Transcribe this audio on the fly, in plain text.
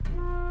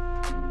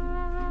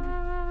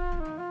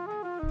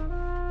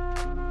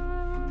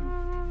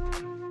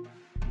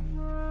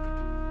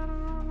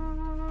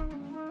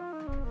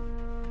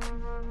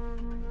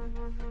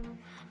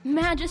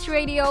Magis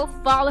Radio,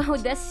 follow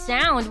the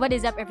sound. What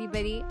is up,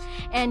 everybody?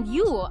 And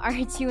you are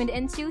tuned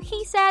into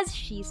He Says,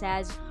 She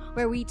Says,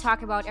 where we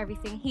talk about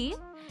everything he,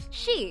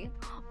 she,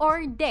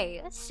 or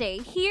they say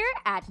here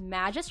at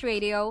Magis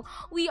Radio.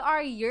 We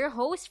are your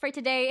host for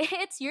today.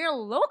 It's your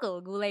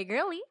local gulay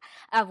girly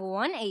of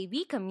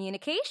 1AB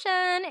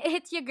Communication.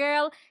 It's your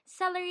girl,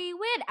 Celery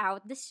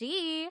without the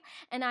C.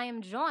 And I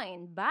am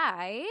joined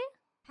by...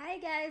 Hi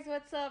guys,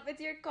 what's up?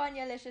 It's your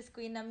Konyalicious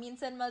Queen na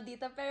minsan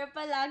maldita pero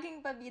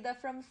palaging pabida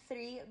from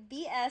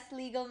 3BS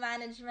Legal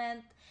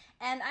Management.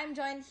 And I'm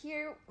joined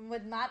here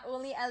with not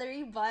only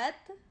Ellery but...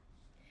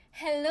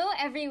 Hello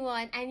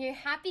everyone, I'm your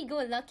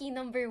happy-go-lucky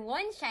number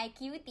 1 shy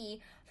cutie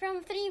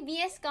from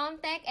 3BS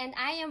Comtech, and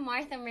I am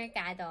Martha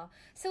Mercado.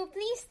 So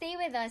please stay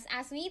with us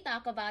as we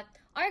talk about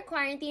our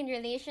quarantine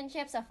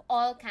relationships of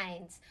all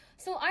kinds.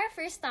 So our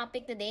first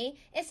topic today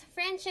is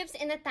friendships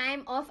in a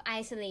time of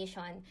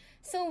isolation.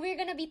 So we're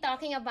gonna be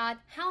talking about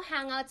how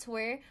hangouts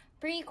were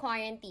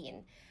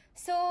pre-quarantine.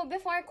 So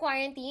before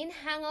quarantine,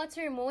 hangouts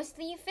were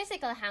mostly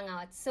physical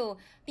hangouts. So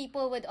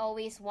people would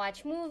always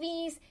watch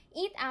movies,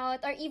 eat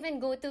out, or even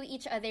go to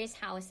each other's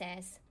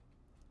houses.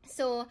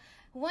 So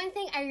one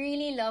thing I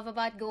really love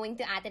about going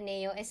to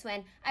Ateneo is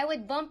when I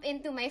would bump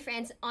into my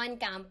friends on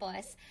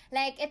campus.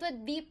 Like, it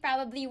would be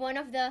probably one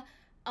of the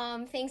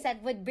things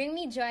that would bring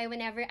me joy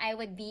whenever I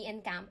would be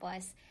in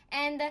campus.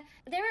 And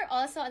there were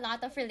also a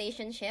lot of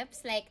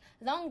relationships, like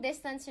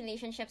long-distance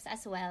relationships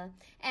as well.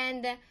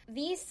 And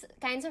these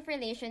kinds of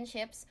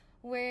relationships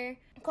were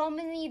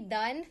commonly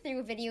done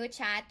through video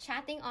chat,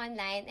 chatting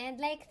online, and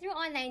like through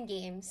online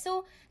games.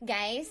 So,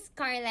 guys,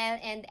 Carlisle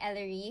and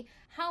Ellery,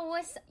 how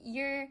was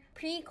your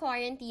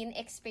pre-quarantine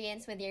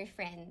experience with your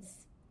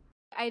friends?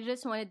 I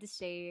just wanted to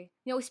say,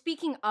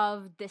 speaking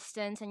of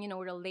distance and,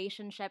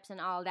 relationships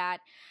and all that,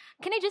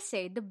 can I just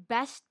say the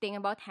best thing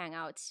about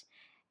Hangouts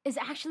is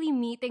actually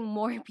meeting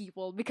more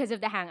people because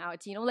of the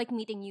Hangouts, like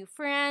meeting new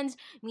friends,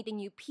 meeting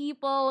new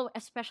people,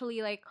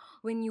 especially like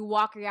when you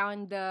walk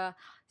around the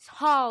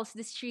halls,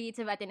 the streets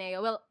of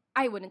Ateneo. Well,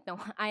 I wouldn't know.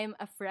 I'm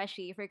a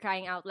freshie, for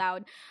crying out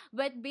loud.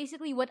 But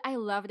basically, what I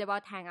loved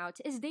about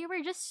Hangouts is they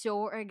were just so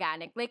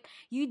organic. Like,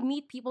 you'd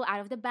meet people out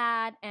of the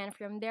bat, and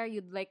from there,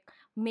 you'd like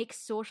make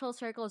social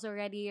circles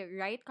already,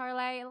 right,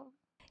 Carlisle?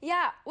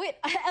 Yeah, wait,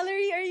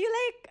 Ellery,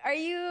 are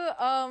you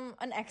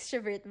an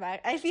extrovert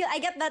back? I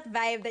get that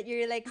vibe that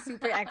you're like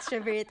super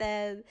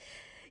extroverted.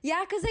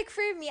 Yeah, cause like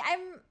for me,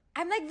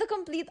 I'm like the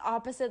complete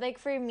opposite. Like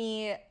for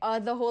me,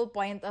 the whole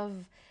point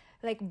of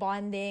like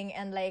bonding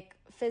and like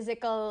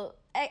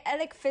I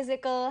like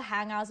physical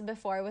hangouts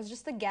before was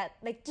just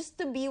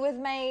to be with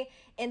my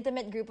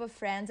intimate group of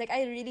friends. Like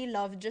I really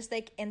love just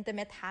like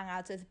intimate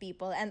hangouts with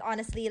people. And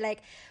honestly,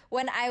 like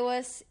when I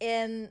was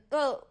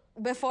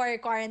before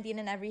quarantine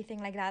and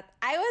everything like that,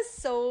 I was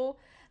so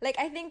like,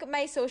 I think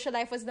my social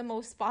life was the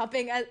most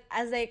popping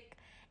as like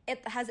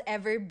it has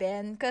ever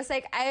been, because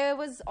like I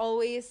was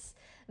always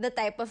the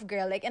type of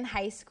girl, like in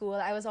high school,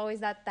 I was always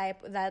that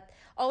type that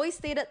always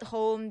stayed at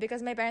home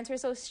because my parents were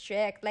so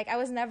strict. Like I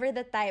was never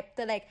the type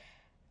to like,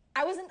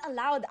 I wasn't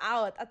allowed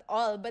out at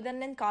all. But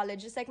then in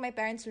college, it's like my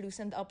parents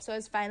loosened up, so I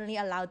was finally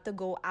allowed to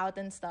go out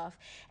and stuff.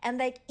 And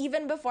like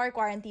even before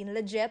quarantine,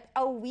 legit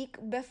a week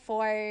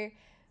before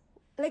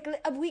the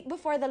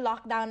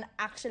lockdown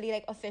actually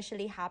like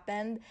officially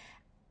happened,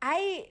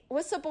 I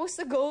was supposed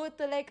to go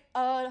to like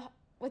a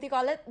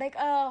like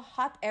a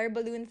hot air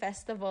balloon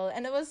festival,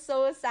 and it was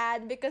so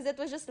sad because it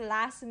was just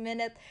last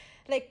minute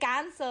like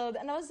canceled,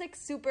 and I was like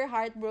super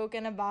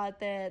heartbroken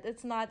about it.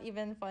 It's not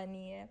even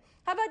funny.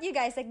 How about you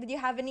guys? Like, did you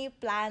have any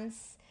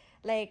plans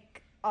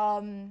like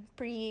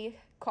pre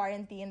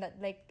quarantine that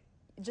like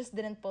just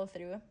didn't pull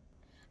through?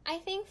 I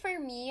think for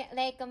me,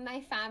 like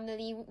my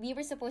family, we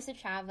were supposed to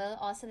travel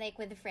also like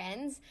with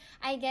friends.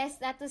 I guess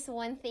that was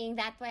one thing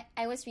that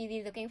I was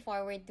really looking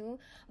forward to.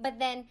 But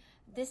then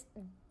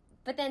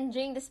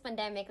during this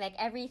pandemic, like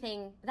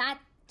everything that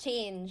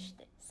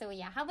changed. So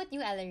yeah, how about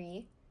you,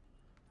 Ellery?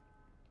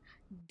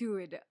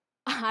 Dude,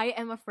 I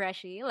am a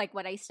freshie, like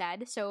what I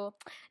said. So,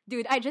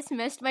 dude, I just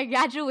missed my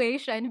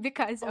graduation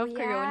because of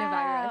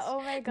coronavirus.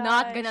 Oh my gosh.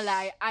 Not gonna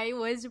lie, I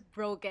was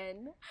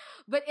broken.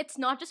 But it's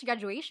not just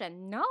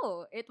graduation.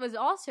 No, it was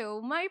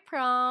also my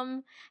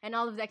prom and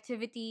all of the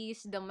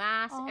activities, the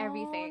mass,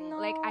 everything. No.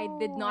 Like, I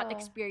did not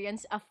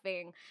experience a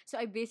thing. So,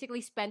 I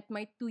basically spent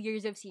my 2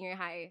 years of senior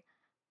high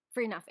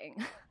for nothing.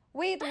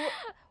 Wait,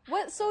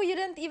 what? So you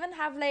didn't even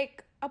have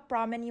like a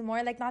prom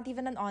anymore? Like not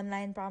even an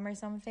online prom or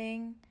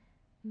something?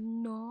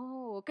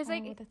 No, because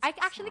like that's I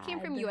actually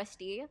came from sad.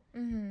 UST,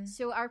 Mm-hmm.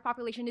 so our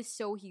population is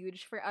so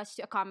huge for us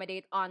to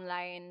accommodate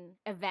online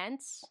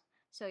events.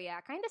 So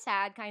yeah, kind of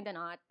sad, kind of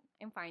not.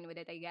 I'm fine with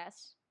it, I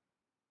guess.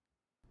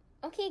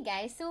 Okay,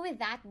 guys. So with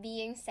that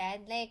being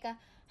said, like,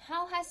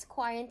 how has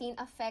quarantine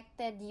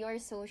affected your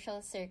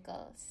social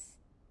circles?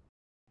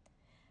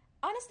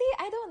 Honestly,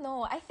 I don't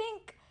know. I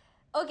think,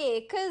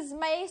 okay, because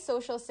my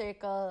social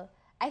circle,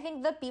 I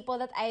think the people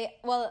that I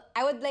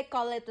would like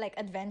call it like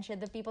adventure,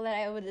 the people that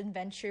I would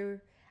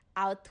adventure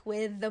out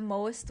with the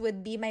most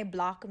would be my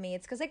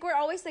blockmates, because like we're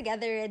always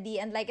together already,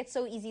 and like it's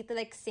so easy to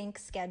like sync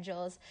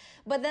schedules.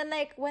 But then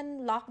like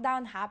when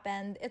lockdown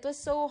happened, it was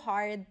so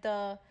hard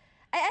to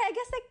I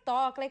guess like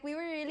talk. Like we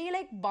were really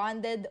like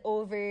bonded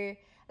over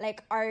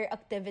like our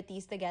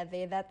activities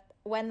together, that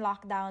when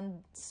lockdown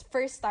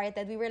first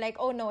started, we were like,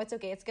 oh no, it's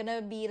okay. It's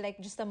gonna be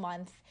like just a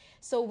month.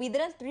 So we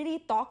didn't really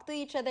talk to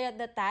each other at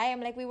the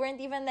time. Like we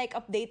weren't even like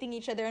updating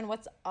each other on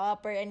what's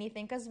up or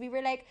anything, because we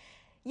were like,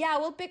 yeah,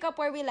 we'll pick up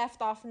where we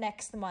left off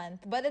next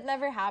month. But it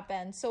never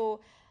happened.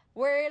 So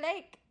we're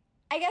like,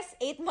 I guess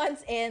 8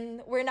 months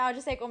in, we're now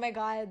just like, oh my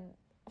God,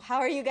 how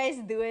are you guys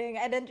doing?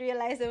 I didn't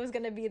realize it was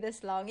gonna be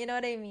this long. You know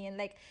what I mean?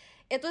 Like,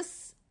 it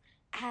was,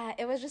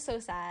 it was just so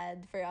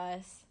sad for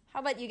us. How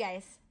about you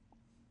guys?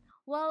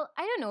 Well,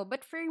 I don't know,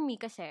 but for me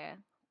kasi,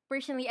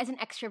 personally as an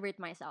extrovert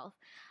myself,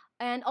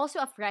 and also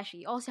a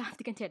freshie, also have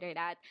to consider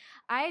that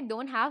I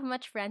don't have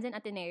much friends in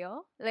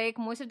Ateneo. Like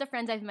most of the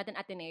friends I've met in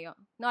Ateneo,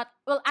 not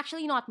well,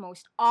 actually not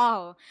most,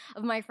 all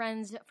of my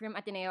friends from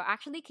Ateneo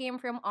actually came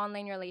from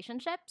online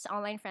relationships,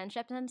 online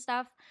friendships and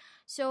stuff.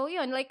 So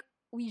like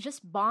we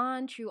just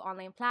bond through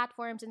online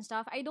platforms and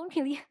stuff. I don't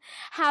really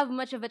have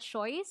much of a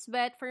choice,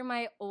 but for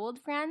my old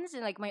friends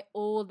and like my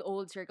old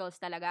circles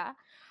talaga,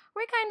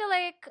 we're kind of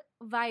like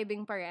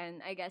vibing pa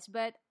rin, I guess.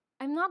 But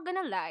I'm not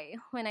gonna lie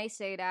when I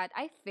say that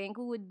I think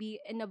we would be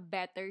in a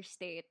better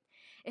state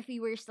if we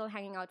were still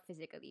hanging out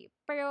physically.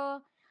 Pero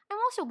I'm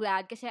also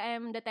glad because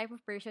I'm the type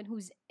of person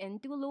who's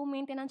into low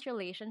maintenance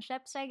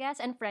relationships, I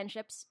guess, and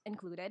friendships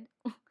included.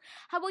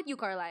 How about you,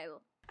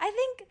 Carlisle? I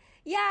think,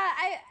 yeah,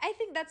 I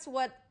think that's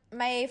what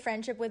my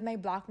friendship with my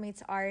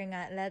blockmates are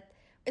nga, that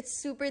it's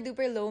super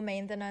duper low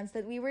maintenance,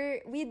 that we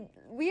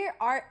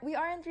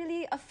aren't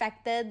really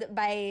affected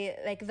by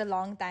like the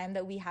long time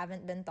that we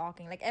haven't been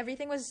talking. Like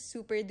everything was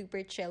super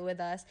duper chill with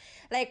us.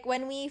 Like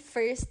when we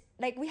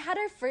had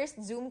our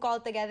first Zoom call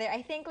together,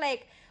 I think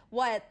like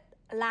what,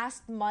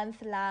 last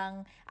month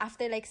lang,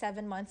 after like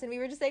 7 months, and we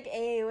were just like,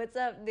 hey, what's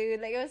up,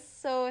 dude? Like it was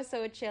so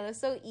chill. It was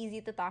so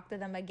easy to talk to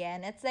them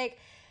again. It's like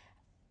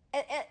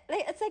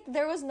it's like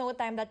there was no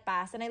time that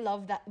passed, and I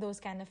love that, those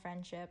kind of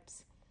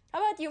friendships.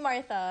 How about you,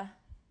 Martha?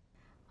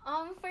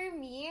 For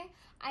me,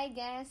 I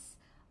guess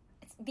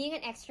being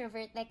an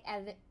extrovert like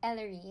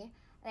Ellery,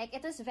 like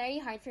it was very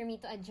hard for me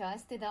to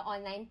adjust to the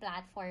online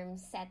platform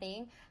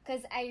setting,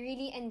 because I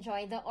really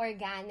enjoy the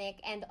organic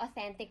and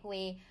authentic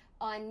way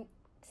on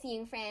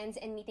seeing friends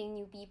and meeting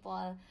new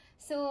people.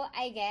 So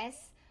I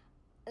guess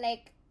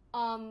like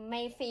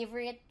my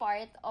favorite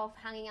part of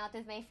hanging out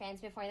with my friends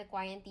before the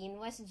quarantine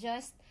was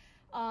just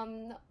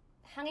um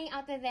hanging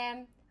out with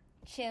them,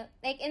 chill,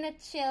 like in a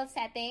chill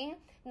setting,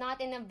 not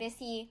in a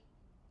busy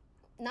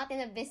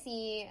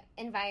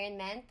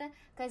environment,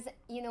 because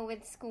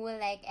with school,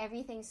 like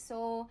everything's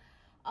so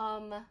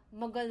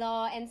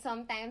magulo, and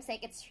sometimes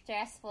like it's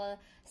stressful.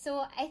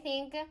 So I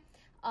think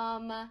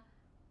um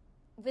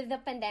with the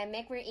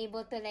pandemic, we're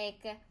able to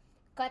like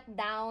cut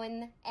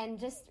down and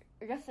just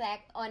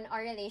reflect on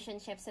our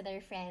relationships with our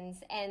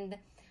friends, and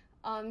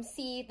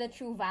see the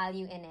true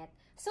value in it.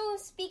 So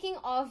speaking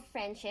of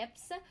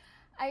friendships,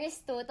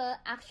 Aristotle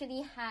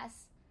actually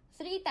has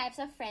three types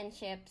of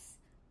friendships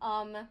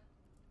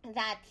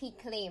that he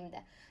claimed.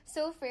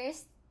 So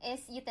first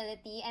is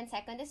utility, and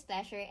second is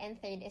pleasure, and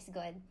third is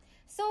good.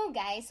 So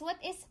guys, what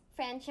is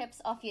friendships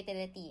of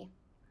utility?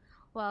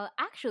 Well,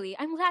 actually,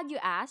 I'm glad you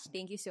asked.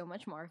 Thank you so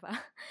much, Marva.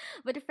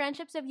 But the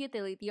friendships of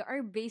utility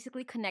are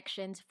basically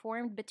connections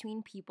formed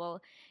between people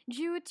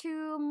due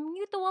to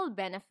mutual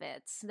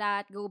benefits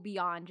that go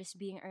beyond just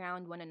being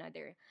around one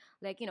another.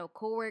 Like,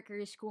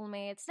 coworkers,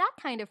 schoolmates, that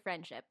kind of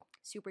friendship.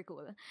 Super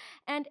cool.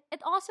 And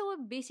it also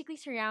basically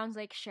surrounds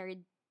like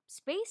shared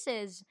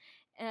spaces,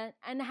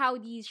 and how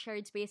these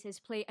shared spaces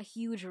play a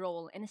huge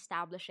role in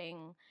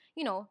establishing,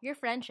 your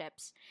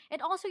friendships.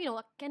 It also,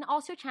 can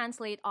also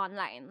translate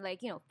online,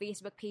 like,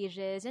 Facebook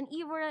pages and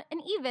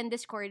even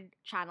Discord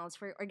channels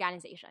for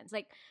organizations.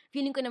 Like,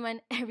 feeling ko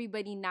naman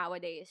everybody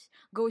nowadays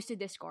goes to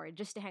Discord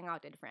just to hang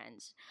out with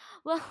friends.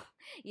 Well,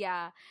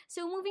 yeah.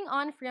 So moving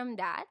on from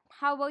that,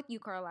 how about you,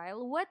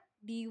 Carlisle? What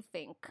do you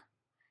think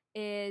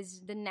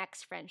is the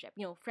next friendship?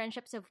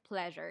 Friendships of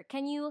pleasure.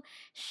 Can you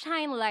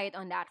shine light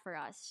on that for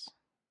us?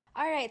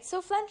 All right,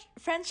 so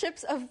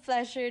friendships of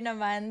pleasure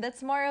naman,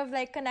 that's more of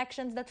like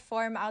connections that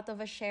form out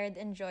of a shared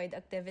enjoyed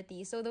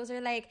activity. So those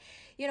are like,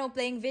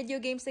 playing video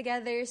games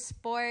together,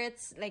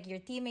 sports, like your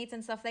teammates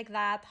and stuff like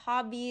that,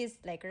 hobbies,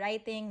 like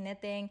writing,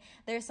 knitting.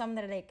 There's some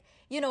that are like,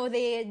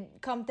 they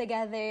come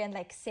together and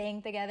like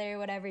sing together,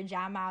 whatever,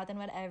 jam out and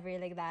whatever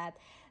like that.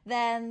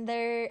 Then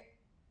there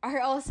are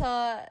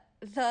also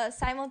the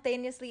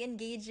simultaneously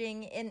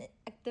engaging in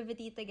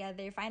activity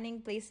together,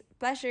 finding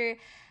pleasure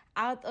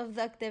out of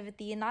the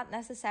activity, not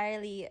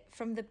necessarily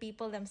from the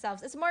people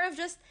themselves. It's more of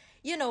just,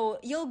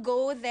 you'll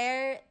go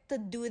there to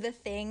do the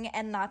thing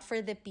and not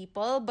for the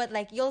people, but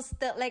like you'll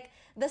still like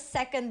the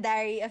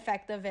secondary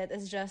effect of it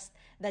is just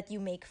that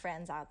you make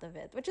friends out of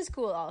it, which is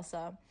cool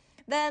also.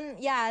 Then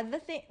yeah,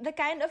 the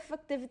kind of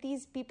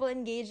activities people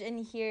engage in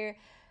here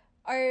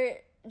are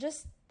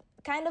just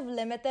kind of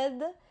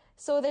limited.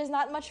 So there's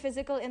not much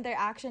physical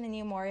interaction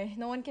anymore.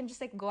 No one can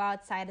just like go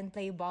outside and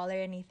play ball or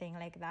anything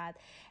like that.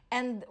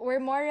 And we're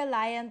more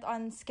reliant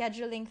on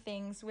scheduling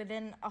things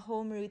within a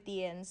home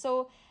routine.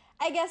 So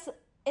I guess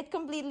it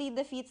completely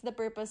defeats the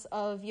purpose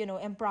of,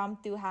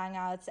 impromptu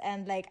hangouts.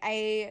 And like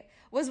I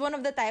was one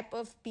of the type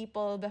of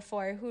people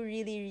before who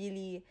really,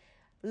 really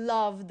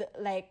loved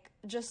like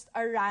just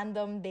a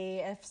random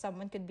day if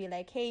someone could be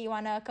like, hey, you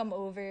wanna come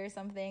over or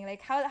something.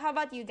 Like how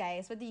about you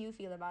guys? What do you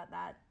feel about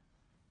that?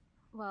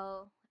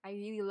 Well, I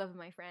really love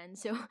my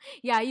friends. So,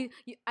 yeah,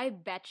 I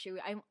bet you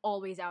I'm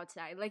always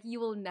outside. Like,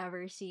 you will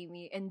never see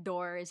me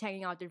indoors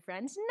hanging out with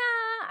friends.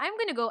 Nah, I'm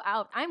gonna go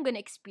out. I'm gonna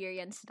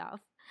experience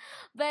stuff.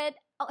 But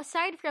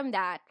aside from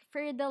that,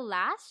 for the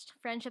last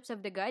friendships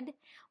of the good,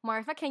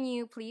 Marfa, can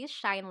you please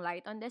shine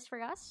light on this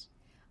for us?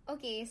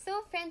 Okay,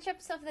 so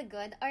friendships of the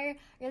good are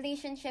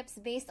relationships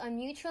based on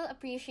mutual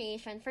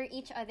appreciation for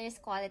each other's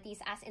qualities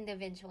as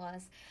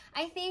individuals.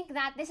 I think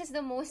that this is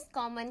the most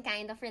common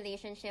kind of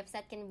relationships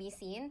that can be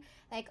seen,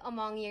 like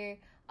among your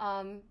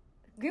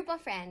group of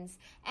friends.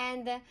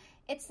 And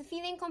it's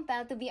feeling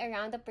compelled to be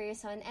around a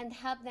person and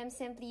help them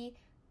simply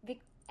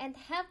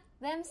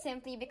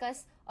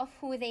because of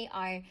who they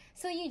are.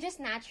 So you just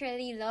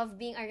naturally love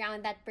being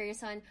around that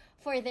person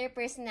for their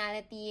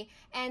personality,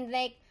 and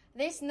like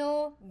there's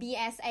no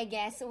BS, I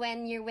guess,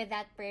 when you're with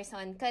that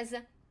person. Because,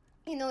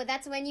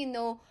 that's when you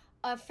know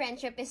a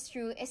friendship is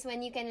true, is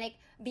when you can, like,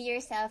 be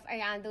yourself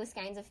around those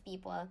kinds of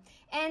people.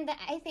 And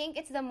I think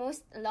it's the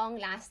most long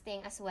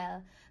lasting as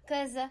well.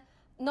 Because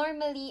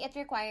normally it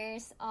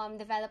requires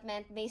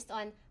development based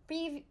on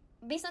the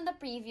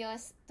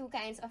previous two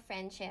kinds of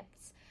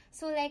friendships.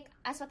 So, like,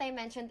 as what I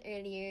mentioned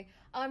earlier,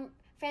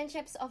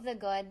 friendships of the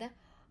good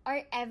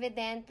are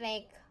evident,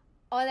 like,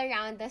 all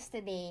around us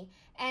today.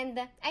 And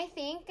I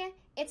think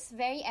it's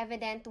very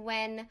evident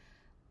when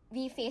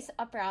we face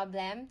a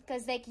problem,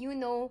 because like you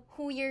know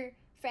who your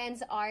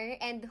friends are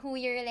and who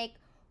you're like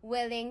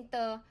willing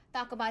to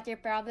talk about your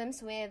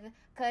problems with,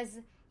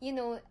 because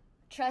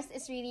trust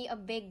is really a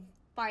big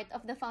part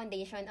of the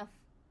foundation of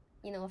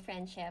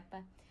friendship.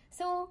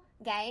 So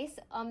guys,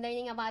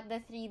 learning about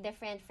the three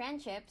different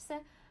friendships,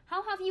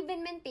 how have you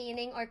been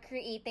maintaining or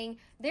creating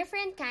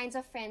different kinds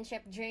of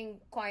friendship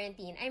during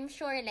quarantine? I'm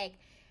sure like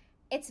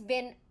it's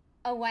been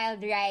a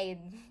wild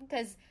ride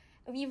because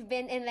we've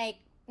been in like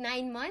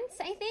 9 months,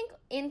 I think,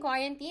 in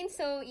quarantine.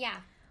 So yeah.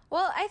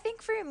 Well, I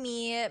think for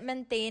me,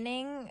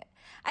 maintaining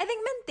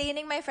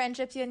my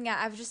friendships, yun nga,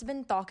 I've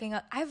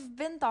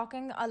been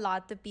talking a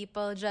lot to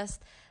people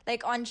just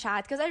like on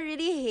chat because I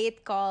really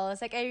hate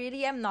calls. Like I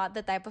really am not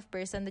the type of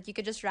person that you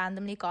could just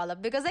randomly call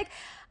up because like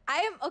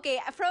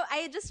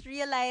I just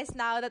realized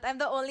now that I'm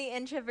the only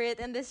introvert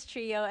in this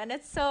trio and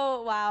it's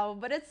so wow.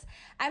 But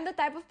I'm the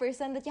type of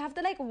person that you have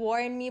to like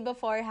warn me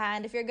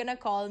beforehand if you're gonna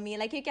call me.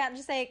 Like you can't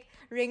just like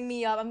ring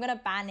me up. I'm gonna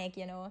panic.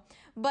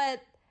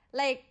 But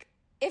like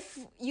if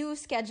you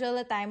schedule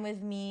a time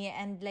with me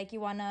and like you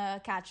wanna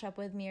catch up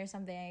with me or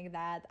something like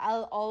that,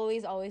 I'll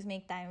always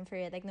make time for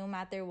it. Like no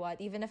matter what,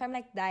 even if I'm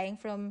like dying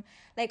from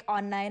like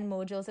online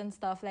modules and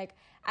stuff, like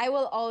I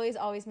will always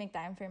make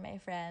time for my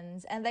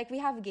friends. And like we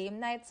have game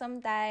nights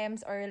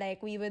sometimes, or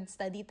like we would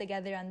study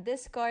together on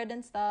Discord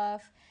and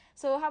stuff.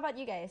 So how about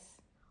you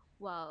guys?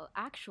 Well,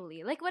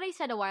 actually, like what I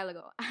said a while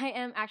ago, I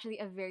am actually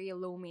a very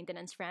low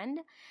maintenance friend.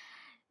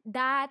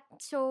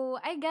 So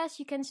I guess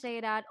you can say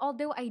that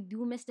although I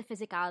do miss the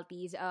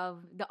physicalities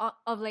of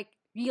like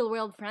real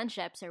world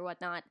friendships or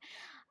whatnot,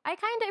 I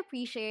kind of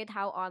appreciate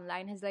how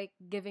online has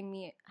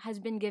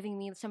been giving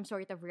me some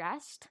sort of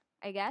rest,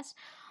 I guess.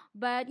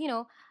 But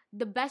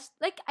the best,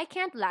 like I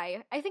can't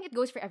lie, I think it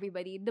goes for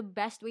everybody. The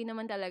best way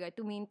naman talaga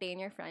to maintain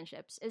your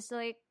friendships is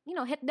like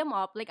hit them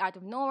up like out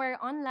of nowhere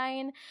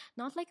online,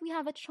 not like we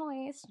have a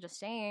choice. Just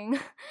saying.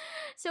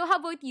 So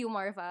how about you,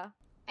 Marva?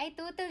 I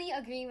totally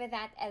agree with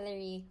that,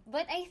 Ellery.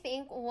 But I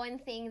think one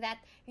thing that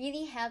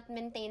really helped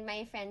maintain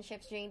my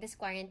friendships during this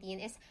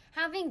quarantine is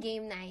having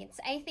game nights.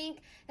 I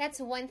think that's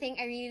one thing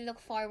I really look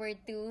forward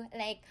to.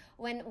 Like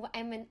when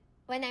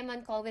I'm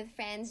on call with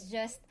friends,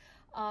 just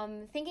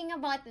thinking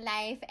about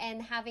life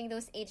and having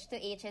those H to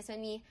H's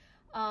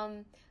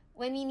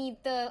when we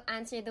need to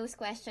answer those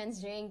questions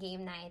during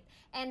game night.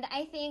 And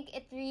I think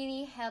it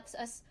really helps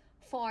us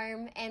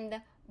form and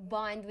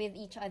bond with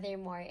each other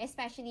more,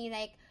 especially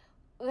like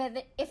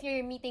if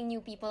you're meeting new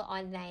people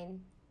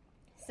online.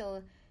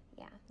 So,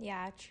 yeah.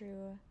 Yeah,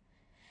 true.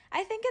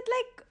 I think it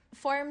like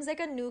forms like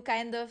a new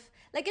kind of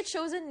like it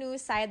shows a new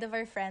side of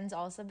our friends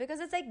also because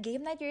it's like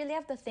game night you really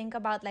have to think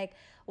about like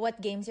what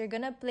games you're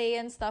gonna play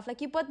and stuff.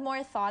 Like you put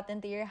more thought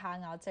into your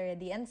hangouts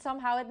already and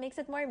somehow it makes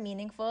it more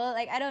meaningful.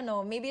 Like I don't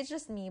know, maybe it's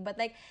just me, but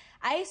like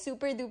I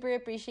super duper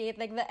appreciate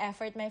like the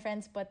effort my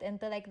friends put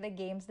into like the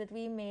games that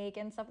we make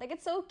and stuff. Like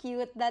it's so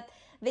cute that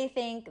they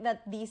think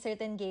that these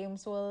certain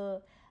games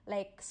will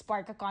like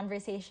spark a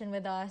conversation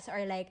with us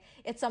or like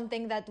it's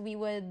something that we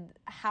would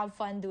have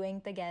fun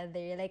doing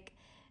together. Like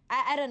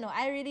I don't know,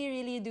 I really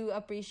really do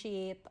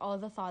appreciate all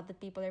the thought that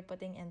people are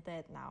putting into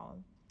it now.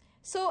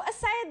 So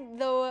aside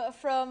though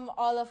from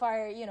all of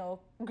our,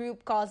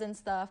 group calls and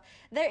stuff,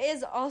 there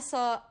is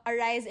also a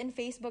rise in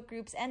Facebook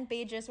groups and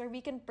pages where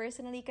we can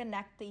personally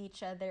connect to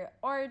each other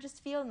or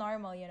just feel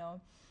normal.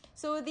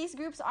 So these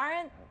groups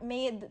aren't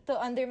made to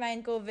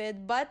undermine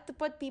COVID, but to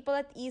put people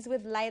at ease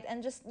with light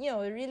and just,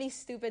 really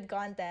stupid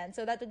content.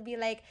 So that would be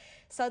like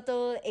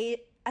subtle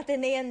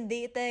Atenean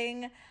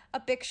dating, a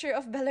picture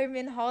of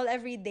Bellarmine Hall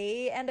every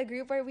day, and a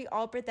group where we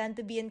all pretend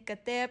to be in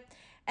Katip.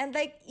 And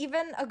like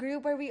even a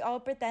group where we all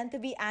pretend to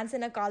be ants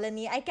in a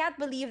colony. I can't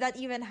believe that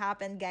even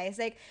happened, guys.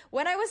 Like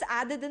when I was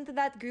added into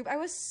that group, I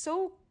was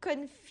so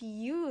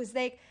confused.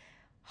 Like,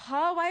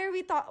 why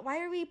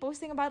are we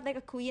posting about like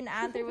a queen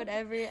ant or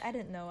whatever? I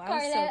don't know. I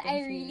was so Carla,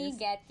 confused. I really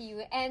get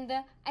you. And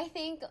I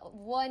think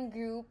one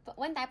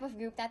type of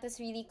group that was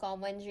really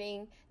common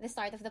during the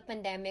start of the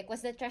pandemic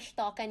was the trash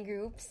talking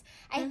groups.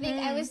 I think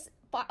I was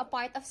a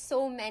part of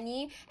so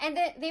many, and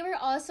they were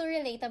also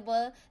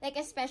relatable, like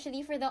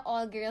especially for the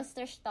all girls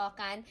trash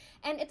talking.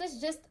 And it was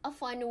just a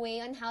fun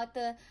way on how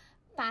to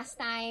pass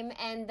time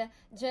and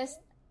just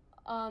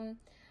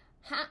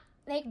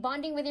like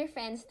bonding with your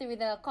friends through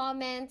the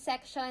comment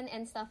section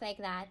and stuff like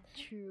that.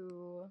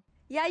 True.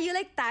 Yeah, you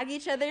like tag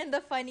each other in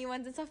the funny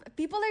ones and stuff.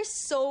 People are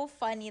so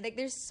funny. Like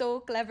they're so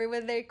clever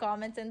with their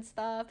comments and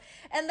stuff.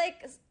 And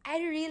like I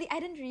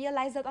didn't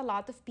realize that a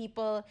lot of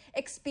people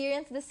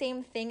experience the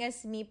same thing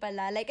as me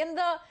pala. Like in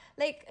the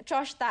like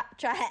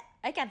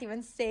I can't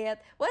even say it.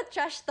 What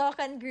trash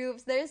talking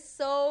groups? They're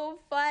so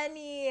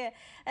funny.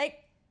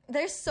 Like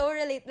they're so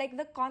like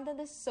the content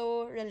is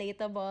so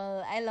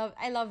relatable.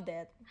 I loved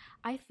it.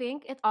 I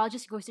think it all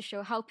just goes to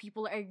show how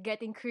people are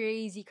getting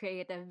crazy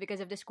creative because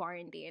of this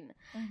quarantine.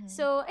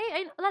 So,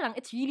 wala lang,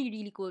 it's really,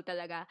 really cool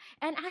talaga.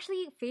 And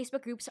actually,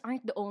 Facebook groups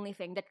aren't the only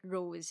thing that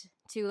rose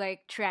to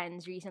like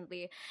trends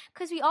recently.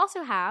 Because we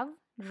also have,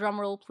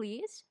 drumroll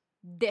please,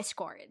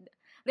 Discord.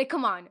 Like,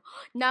 come on.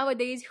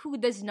 Nowadays, who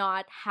does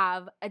not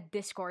have a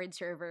Discord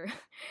server?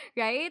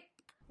 Right?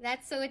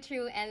 That's so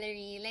true,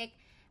 Ellery. Like,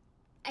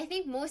 I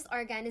think most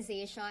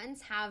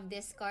organizations have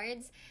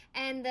Discords,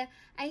 and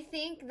I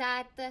think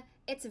that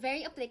it's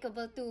very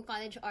applicable to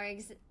college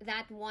orgs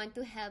that want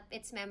to help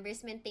its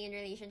members maintain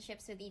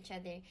relationships with each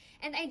other.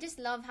 And I just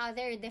love how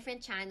there are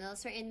different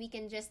channels wherein we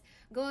can just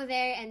go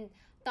there and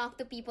talk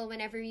to people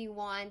whenever we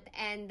want.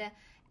 And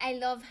I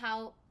love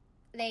how,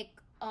 like,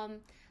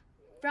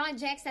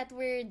 projects that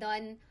were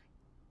done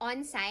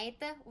on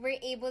site were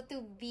able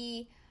to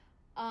be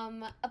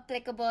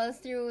applicable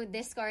through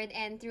Discord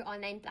and through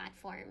online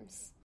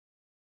platforms.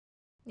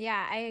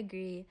 Yeah, I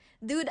agree.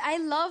 Dude, I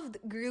loved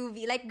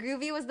Groovy. Like,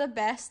 Groovy was the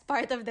best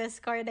part of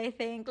Discord, I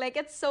think. Like,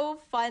 it's so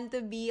fun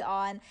to be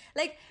on.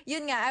 Like,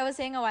 yun nga, I was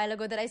saying a while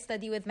ago that I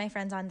study with my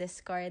friends on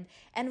Discord.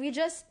 And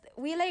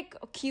we like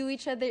cue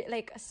each other,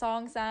 like,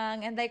 song,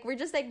 and like, we're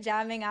just like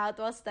jamming out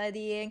while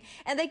studying.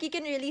 And like, you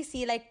can really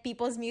see like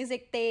people's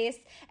music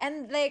taste.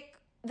 And like,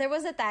 there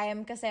was a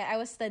time, kasi I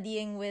was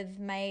studying with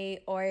my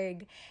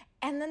org.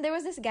 And then there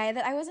was this guy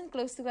that I wasn't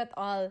close to at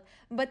all.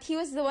 But he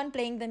was the one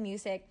playing the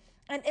music.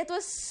 And it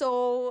was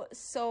so,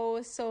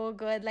 so, so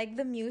good. Like,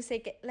 the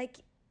music, like,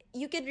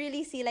 you could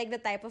really see, like, the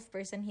type of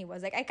person he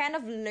was. Like, I kind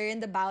of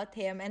learned about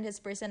him and his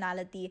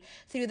personality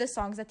through the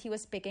songs that he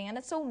was picking. And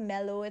it's so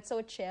mellow. It's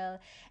so chill.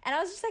 And I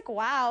was just like,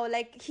 wow.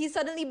 Like, he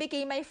suddenly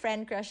became my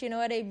friend crush. You know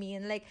what I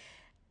mean? Like,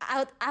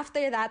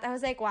 after that, I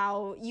was like,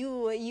 wow,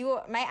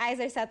 my eyes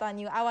are set on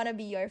you. I want to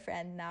be your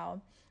friend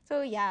now.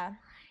 So, yeah.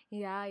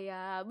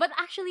 Yeah. But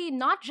actually,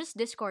 not just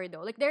Discord,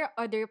 though. Like, there are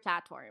other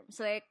platforms.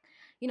 Like,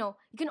 you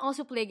can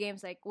also play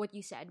games like what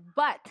you said,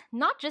 but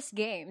not just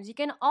games. You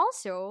can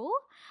also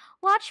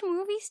watch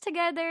movies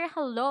together.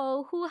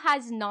 Hello, who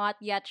has not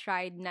yet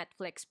tried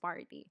Netflix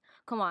Party?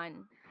 Come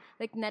on.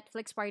 Like,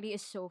 Netflix Party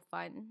is so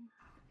fun.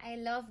 I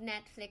love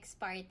Netflix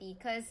Party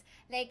because,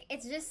 like,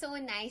 it's just so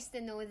nice to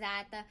know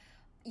that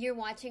you're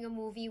watching a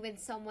movie with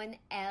someone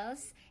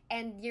else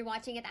and you're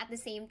watching it at the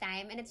same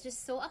time, and it's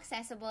just so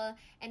accessible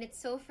and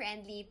it's so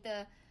friendly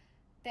to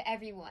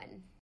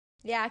everyone.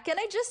 Yeah, can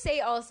I just say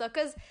also,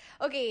 because,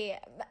 okay,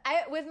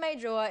 with my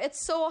jowa, it's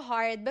so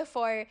hard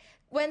before,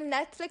 when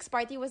Netflix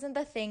Party wasn't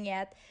a thing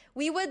yet,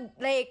 we would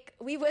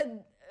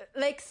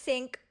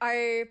sync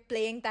our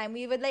playing time.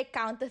 We would, like,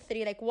 count to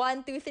 3, like,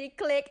 1, 2, 3,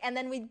 click, and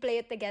then we'd play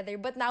it together.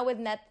 But now with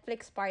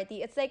Netflix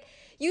Party, it's like,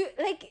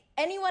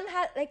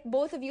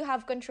 both of you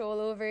have control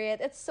over it.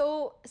 It's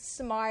so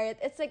smart.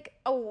 It's, like,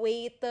 a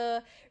way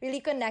to really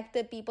connect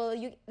to people.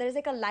 There's,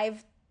 like, a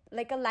live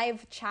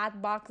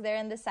chat box there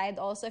on the side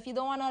also. If you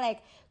don't want to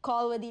like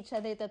call with each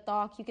other to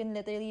talk, you can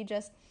literally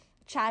just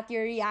chat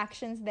your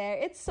reactions there.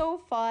 It's so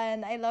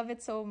fun. I love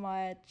it so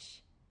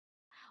much.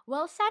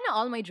 Well, sana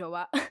all my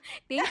jowa.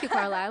 Thank you,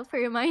 Carlisle, for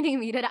reminding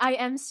me that I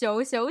am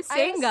so single.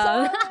 I'm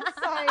so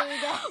sorry,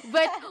 guys.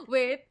 But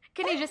wait,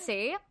 can I just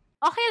say,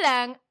 okay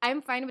lang,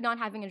 I'm fine with not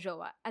having a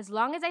jowa. As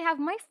long as I have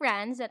my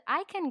friends that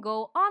I can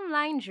go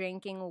online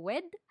drinking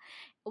with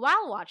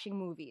while watching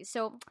movies.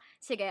 So,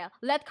 sige,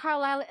 let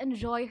Carlisle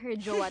enjoy her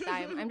jowa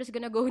time. I'm just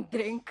gonna go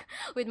drink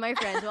with my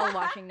friends while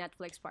watching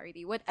Netflix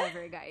Party.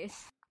 Whatever, guys.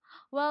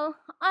 Well,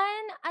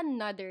 on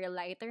another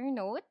lighter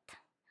note,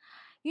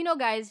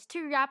 guys,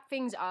 to wrap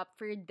things up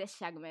for this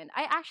segment,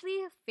 I actually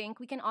think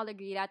we can all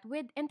agree that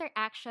with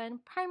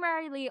interaction,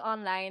 primarily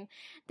online,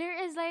 there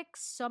is like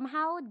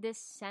somehow this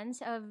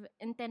sense of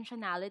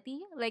intentionality.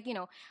 Like,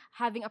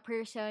 having a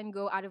person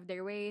go out of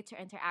their way to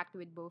interact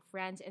with both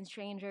friends and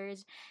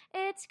strangers.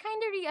 It's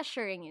kind of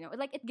reassuring,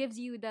 like it gives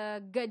you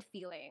the good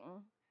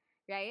feeling,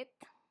 right?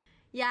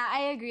 Yeah,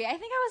 I agree. I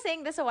think I was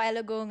saying this a while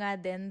ago nga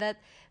din, that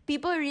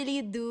people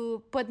really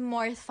do put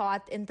more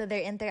thought into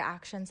their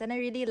interactions. And I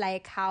really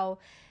like how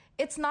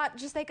it's not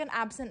just like an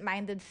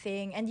absent-minded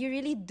thing, and you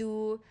really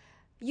do,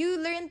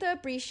 you learn to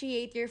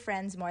appreciate your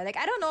friends more. Like,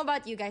 I don't know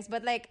about you guys,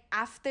 but like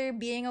after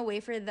being away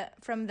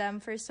from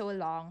them for so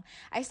long,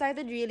 I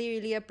started really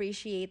really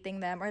appreciating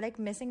them, or like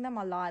missing them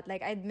a lot.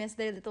 Like, I'd miss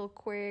their little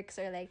quirks,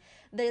 or like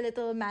their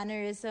little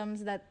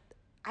mannerisms that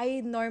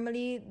I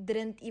normally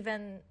didn't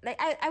even like.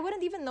 I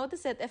wouldn't even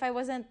notice it if I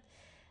wasn't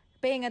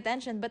paying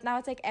attention, but now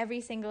it's like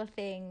every single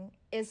thing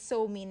is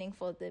so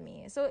meaningful to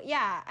me. So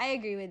yeah, I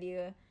agree with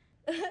you.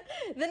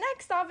 The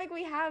next topic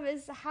we have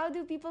is, how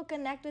do people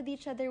connect with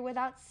each other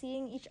without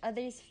seeing each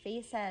other's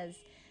faces?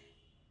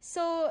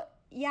 So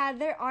yeah,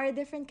 there are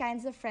different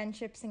kinds of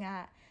friendships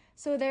nga.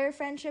 So there are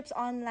friendships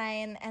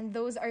online, and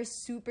those are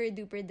super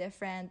duper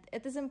different.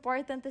 It is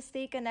important to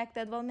stay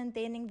connected while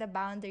maintaining the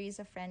boundaries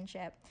of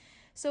friendship.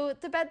 So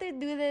to better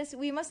do this,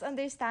 we must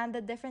understand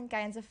the different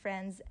kinds of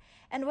friends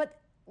and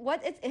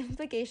what its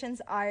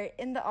implications are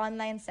in the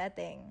online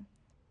setting.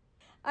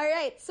 All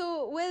right.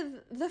 So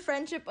with the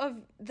friendship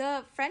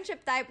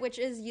type, which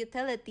is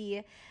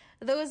utility,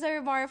 those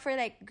are more for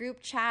like group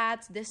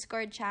chats,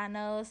 Discord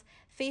channels,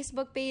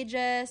 Facebook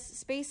pages,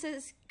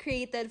 spaces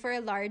created for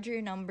a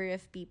larger number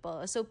of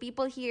people. So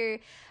people here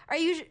are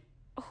usually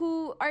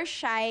who are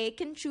shy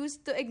can choose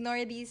to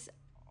ignore these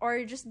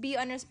or just be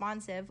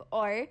unresponsive,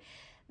 or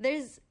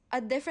there's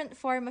a different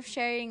form of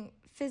sharing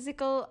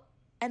physical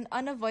and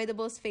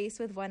unavoidable space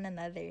with one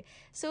another.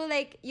 So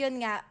like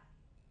yun nga,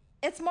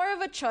 it's more of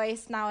a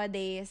choice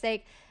nowadays.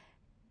 Like,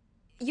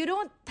 you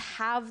don't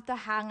have to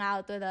hang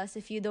out with us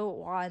if you don't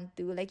want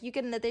to. Like, you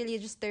can literally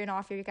just turn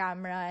off your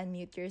camera and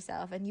mute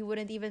yourself, and you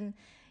wouldn't even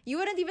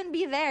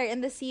be there in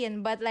the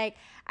scene. But like,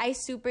 I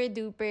super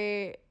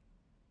duper,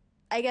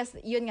 I guess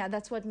yun nga,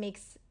 that's what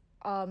makes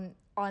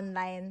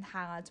online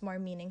hangouts more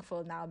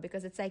meaningful now,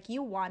 because it's like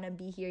you want to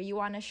be here, you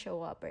want to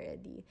show up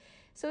already.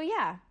 So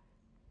yeah.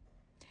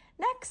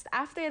 Next,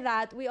 after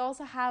that, we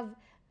also have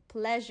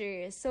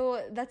pleasure.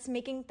 So that's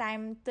making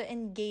time to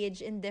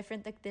engage in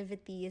different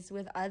activities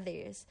with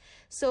others.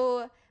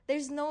 So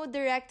there's no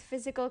direct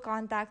physical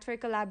contact for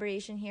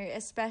collaboration here,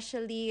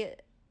 especially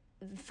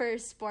for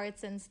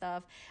sports and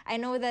stuff. I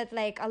know that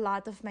like a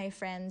lot of my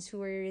friends who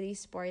were really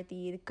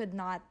sporty could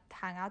not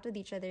hang out with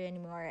each other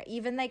anymore.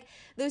 Even like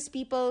those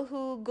people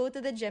who go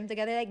to the gym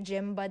together, like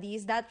gym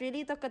buddies, that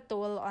really took a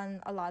toll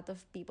on a lot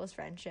of people's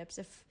friendships.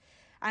 If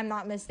I'm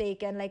not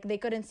mistaken, like they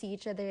couldn't see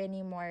each other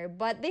anymore.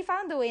 But they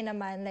found a way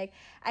naman. Like,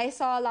 I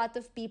saw a lot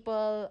of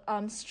people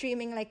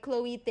streaming like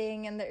Chloe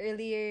Ting in the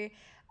earlier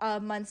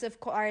months of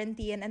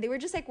quarantine, and they were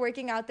just like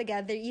working out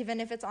together,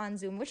 even if it's on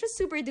Zoom, which is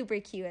super duper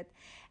cute.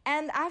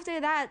 And after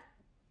that,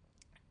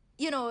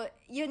 yun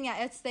nga,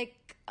 it's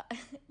like,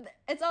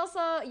 it's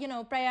also,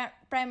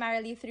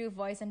 primarily through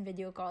voice and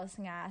video calls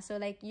nga. So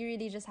like, you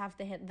really just have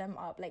to hit them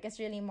up. Like, it's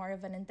really more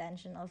of an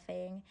intentional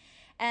thing.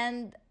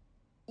 And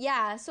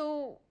yeah,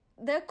 so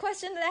the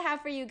question that I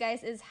have for you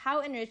guys is,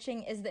 how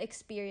enriching is the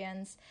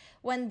experience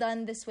when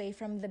done this way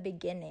from the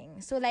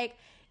beginning? So like,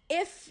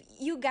 if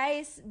you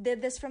guys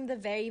did this from the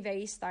very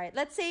very start,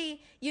 let's say,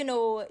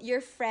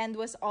 your friend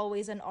was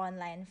always an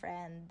online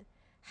friend,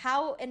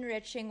 how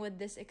enriching would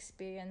this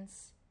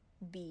experience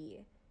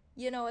be?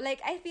 Like,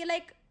 I feel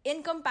like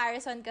in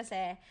comparison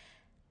kasi,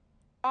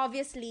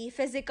 obviously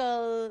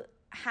physical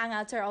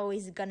hangouts are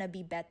always gonna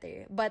be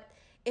better, but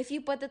if you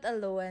put it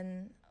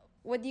alone,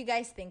 what do you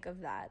guys think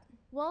of that?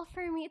 Well,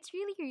 for me, it's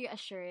really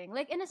reassuring.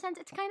 Like, in a sense,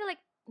 it's kind of like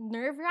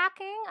nerve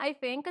wracking, I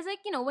think. Because, like,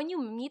 when you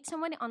meet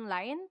someone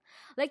online,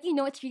 like,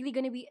 it's really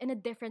going to be in a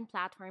different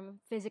platform,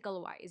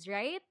 physical wise,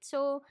 right?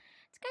 So,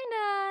 it's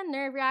kind of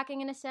nerve wracking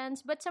in a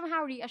sense, but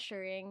somehow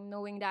reassuring,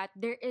 knowing that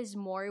there is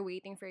more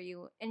waiting for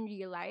you in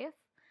real life.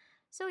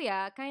 So,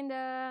 yeah, kind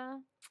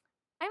of.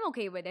 I'm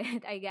okay with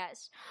it, I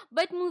guess.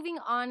 But moving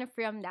on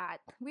from that,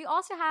 we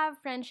also have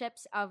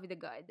friendships of the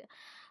good.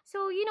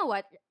 So, you know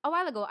what? A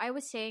while ago, I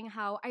was saying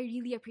how I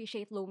really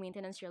appreciate low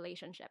maintenance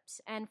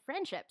relationships and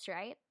friendships,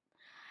 right?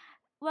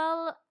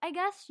 Well, I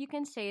guess you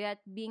can say that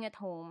being at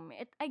home,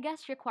 it I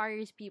guess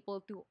requires people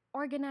to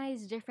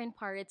organize different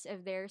parts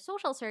of their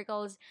social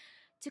circles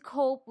to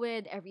cope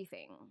with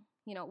everything.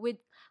 With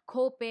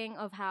coping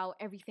of how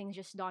everything's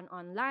just done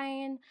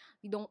online.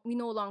 We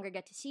no longer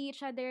get to see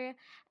each other.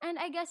 And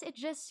I guess it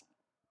just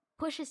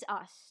pushes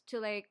us to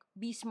like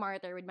be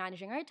smarter with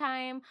managing our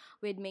time,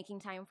 with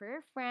making time for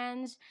our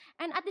friends,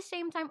 and at the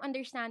same time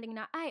understanding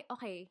na, ay,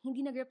 okay,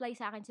 hindi nag-reply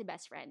sa akin si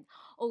best friend.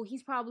 Oh,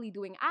 he's probably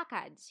doing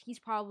ACADS.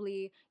 He's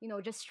probably,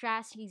 just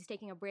stressed. He's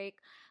taking a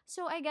break.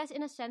 So I guess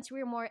in a sense,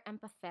 we're more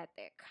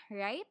empathetic,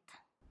 right?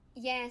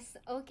 Yes,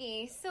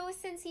 okay. So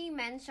since he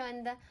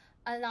mentioned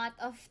a lot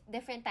of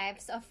different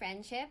types of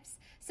friendships,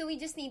 so we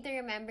just need to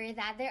remember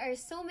that there are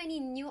so many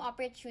new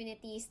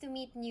opportunities to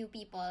meet new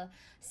people.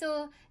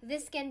 So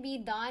this can be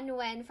done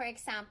when, for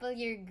example,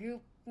 your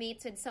group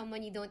mates with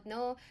someone you don't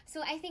know.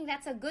 So I think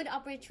that's a good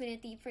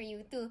opportunity for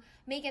you to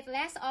make it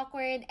less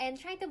awkward and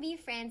try to be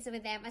friends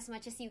with them as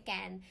much as you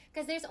can,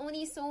 because there's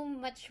only so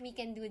much we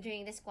can do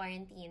during this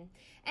quarantine.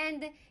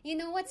 And you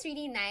know what's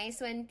really nice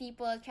when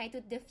people try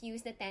to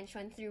diffuse the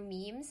tension through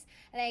memes?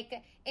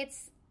 Like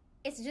it's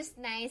just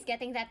nice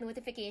getting that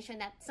notification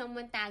that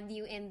someone tagged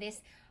you in this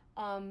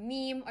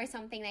meme or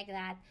something like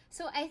that.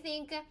 So I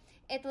think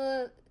it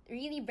will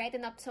really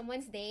brighten up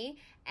someone's day,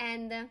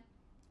 and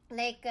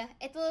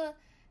it will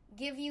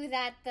give you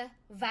that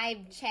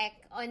vibe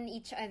check on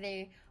each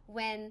other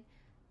when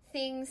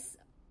things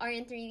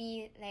aren't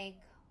really like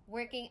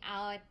working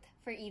out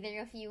for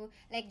either of you.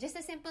 Like just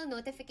a simple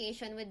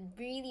notification would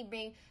really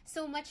bring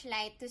so much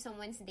light to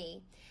someone's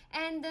day.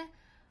 And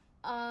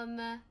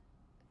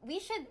we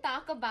should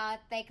talk about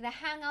like the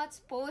hangouts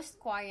post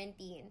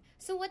quarantine.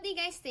 So what do you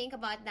guys think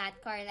about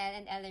that, Carlyle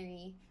and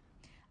Ellery?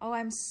 Oh,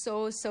 I'm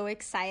so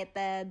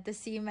excited to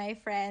see my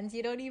friends.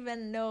 You don't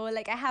even know.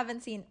 Like I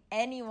haven't seen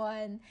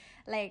anyone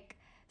like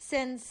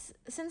since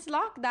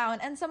lockdown.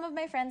 And some of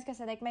my friends,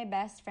 kasi like my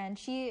best friend,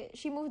 she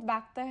moved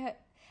back to her,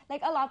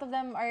 like a lot of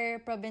them are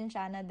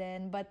provinciana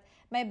din, but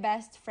my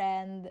best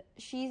friend,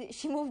 she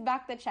moved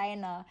back to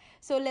China.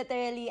 So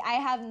literally I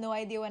have no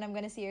idea when I'm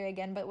gonna see her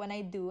again, but when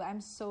I do,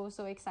 I'm so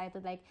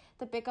excited like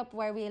to pick up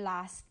where we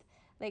last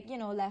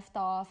left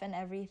off and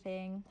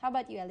everything. How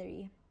about you,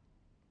 Ellery?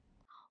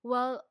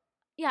 Well,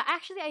 yeah,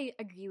 actually, I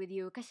agree with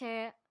you.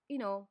 Because,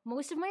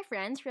 most of my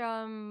friends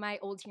from my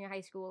old senior high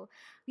school,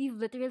 we've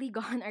literally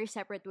gone our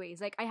separate ways.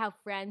 Like, I have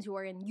friends who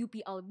are in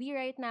UP-LB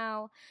right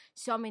now,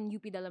 some in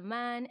UP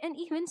Dalaman, and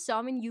even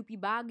some in UP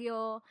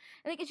Baguio.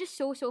 Like, it's just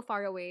so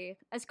far away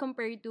as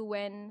compared to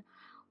when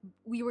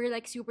we were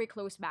like super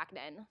close back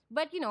then.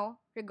 But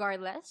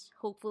regardless,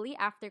 hopefully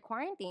after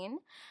quarantine,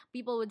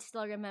 people would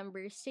still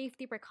remember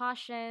safety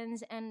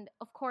precautions and,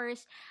 of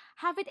course,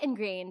 have it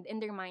ingrained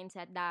in their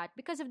mindset that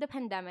because of the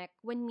pandemic,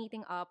 when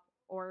meeting up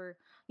or,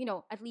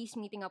 at least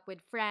meeting up with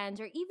friends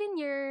or even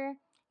your,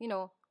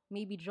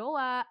 maybe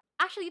jowa.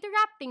 Actually, to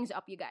wrap things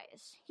up, you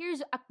guys,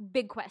 here's a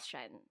big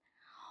question.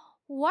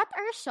 What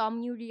are some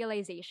new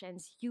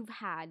realizations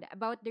you've had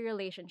about the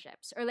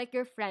relationships or like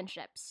your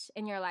friendships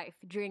in your life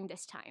during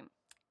this time?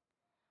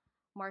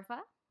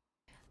 Marfa?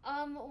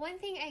 One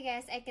thing I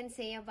guess I can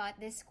say about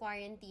this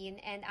quarantine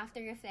and after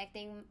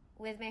reflecting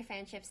with my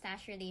friendships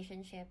slash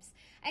relationships,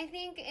 I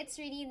think it's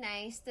really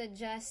nice to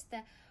just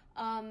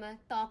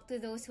talk to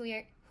those who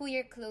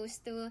you're close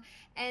to,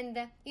 and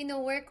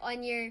work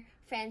on your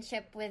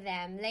friendship with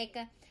them. Like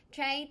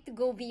try to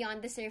go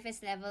beyond the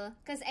surface level,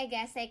 because I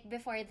guess like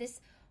before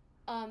this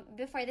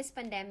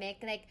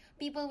pandemic, like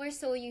people were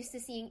so used to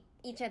seeing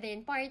each other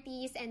in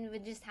parties and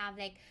would just have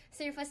like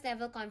surface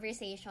level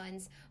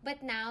conversations.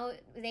 But now,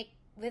 like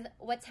with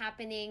what's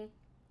happening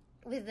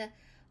with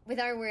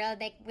our world,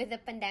 like with the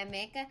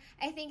pandemic,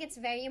 I think it's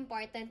very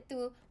important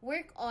to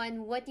work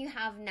on what you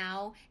have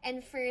now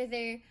and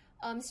further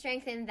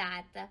strengthen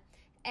that.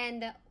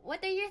 And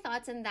what are your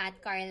thoughts on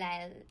that,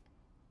 Carlyle?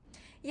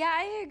 Yeah,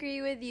 I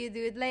agree with you,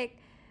 dude. Like,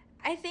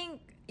 I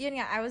think,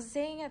 I was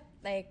saying it,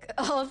 like,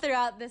 all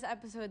throughout this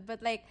episode,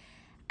 but, like,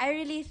 I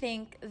really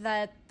think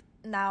that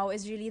now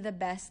is really the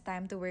best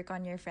time to work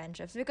on your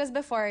friendships. Because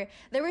before,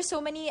 there were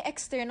so many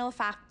external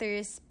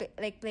factors,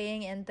 like,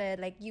 playing into it.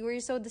 Like, you were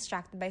so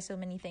distracted by so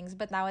many things.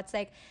 But now it's,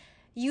 like,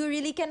 you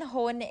really can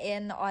hone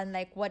in on,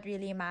 like, what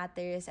really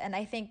matters. And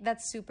I think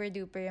that's super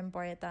duper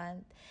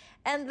important.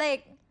 And,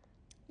 like,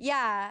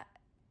 yeah,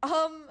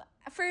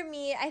 for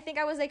me, I think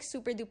I was like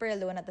super duper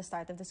alone at the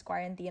start of this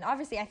quarantine.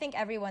 Obviously, I think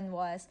everyone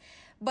was.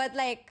 But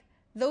like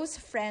those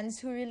friends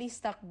who really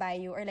stuck by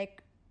you or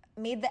like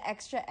made the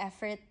extra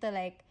effort to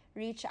like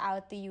reach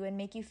out to you and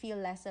make you feel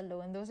less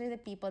alone, those are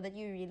the people that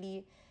you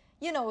really,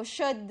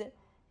 should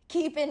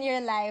keep in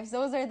your lives.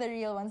 Those are the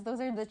real ones. Those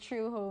are the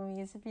true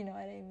homies, if you know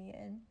what I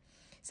mean.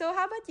 So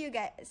how about you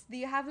guys? Do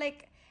you have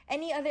like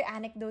any other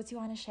anecdotes you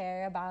want to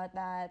share about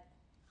that?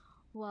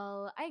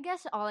 Well, I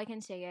guess all I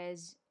can say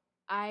is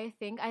I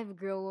think I've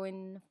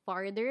grown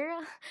farther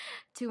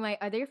to my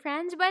other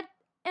friends, but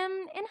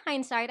in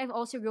hindsight, I've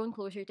also grown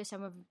closer to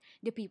some of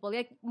the people.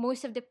 Like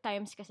most of the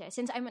times, kasi,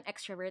 since I'm an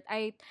extrovert,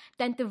 I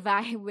tend to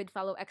vibe with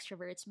fellow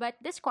extroverts. But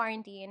this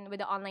quarantine, with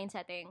the online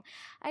setting,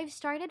 I've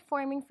started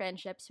forming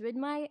friendships with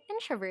my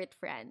introvert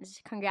friends.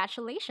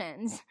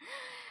 Congratulations!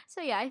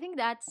 So yeah, I think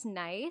that's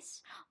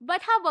nice.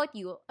 But how about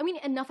you? I mean,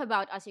 enough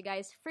about us, you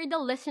guys. For the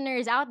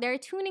listeners out there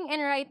tuning in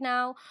right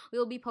now,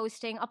 we'll be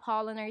posting a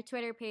poll on our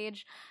Twitter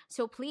page.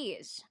 So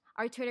please,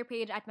 our Twitter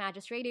page at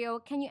Magis Radio,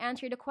 can you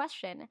answer the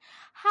question,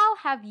 how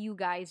have you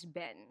guys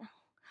been?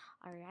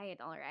 All right,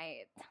 all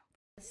right.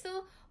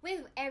 So,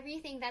 with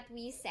everything that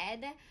we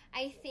said,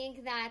 I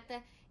think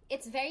that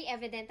it's very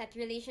evident that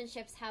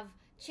relationships have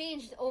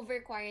changed over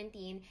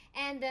quarantine,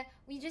 and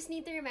we just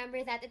need to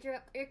remember that it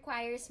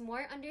requires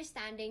more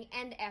understanding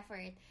and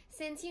effort,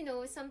 since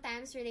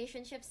sometimes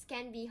relationships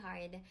can be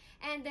hard,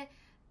 and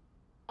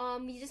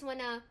we just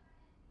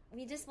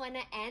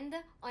wanna end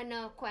on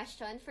a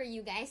question for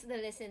you guys, the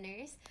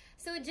listeners.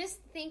 So just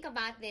think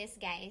about this,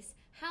 guys.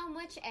 How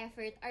much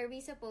effort are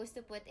we supposed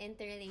to put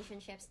into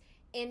relationships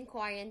in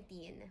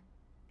quarantine?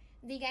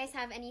 Do you guys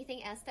have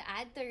anything else to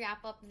add to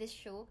wrap up this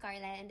show,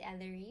 Carla and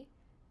Ellery?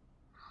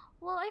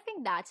 Well, I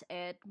think that's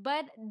it.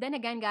 But then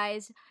again,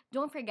 guys,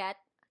 don't forget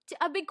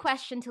a big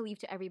question to leave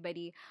to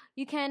everybody.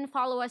 You can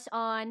follow us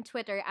on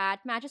Twitter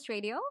at Magis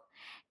Radio.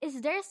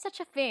 Is there such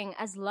a thing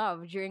as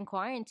love during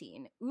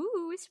quarantine?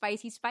 Ooh,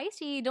 spicy,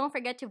 spicy. Don't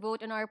forget to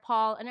vote on our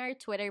poll on our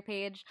Twitter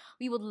page.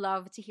 We would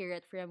love to hear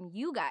it from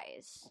you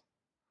guys.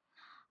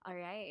 All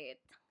right.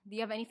 Do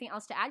you have anything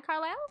else to add,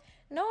 Carlisle?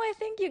 No, I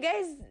think you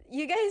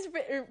guys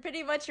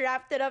pretty much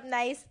wrapped it up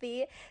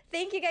nicely.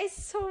 Thank you guys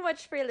so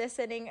much for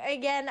listening.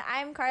 Again,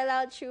 I'm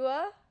Carlisle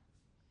Chua.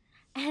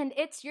 And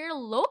it's your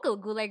local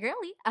Gulay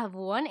Girlie of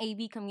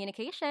 1AB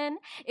Communication.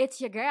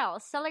 It's your girl,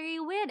 Celery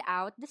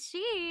without the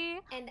C.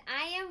 And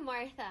I am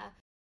Martha.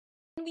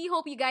 We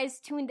hope you guys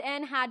tuned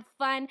in, had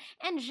fun,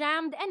 and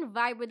jammed and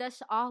vibe with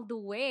us all the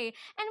way.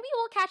 And we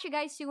will catch you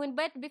guys soon.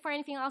 But before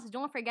anything else,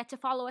 don't forget to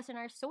follow us on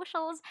our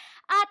socials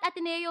at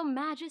Ateneo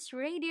Magis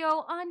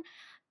Radio on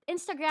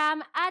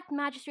Instagram, at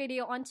Magis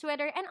Radio on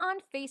Twitter, and on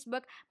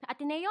Facebook,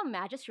 Ateneo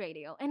Magis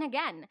Radio. And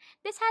again,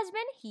 this has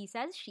been He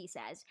Says, She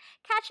Says.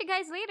 Catch you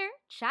guys later.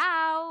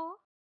 Ciao!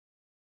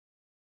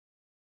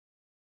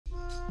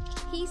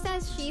 He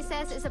Says, She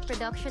Says is a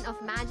production of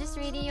Magis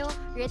Radio,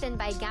 written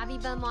by Gabby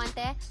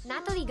Belmonte,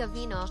 Natalie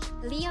Gavino,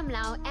 Liam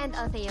Lau, and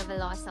Althea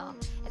Veloso.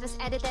 It was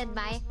edited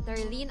by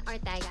Darlene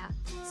Ortega.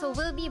 So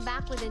we'll be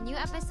back with a new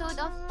episode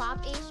of Pop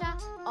Asia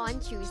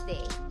on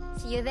Tuesday.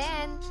 See you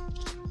then!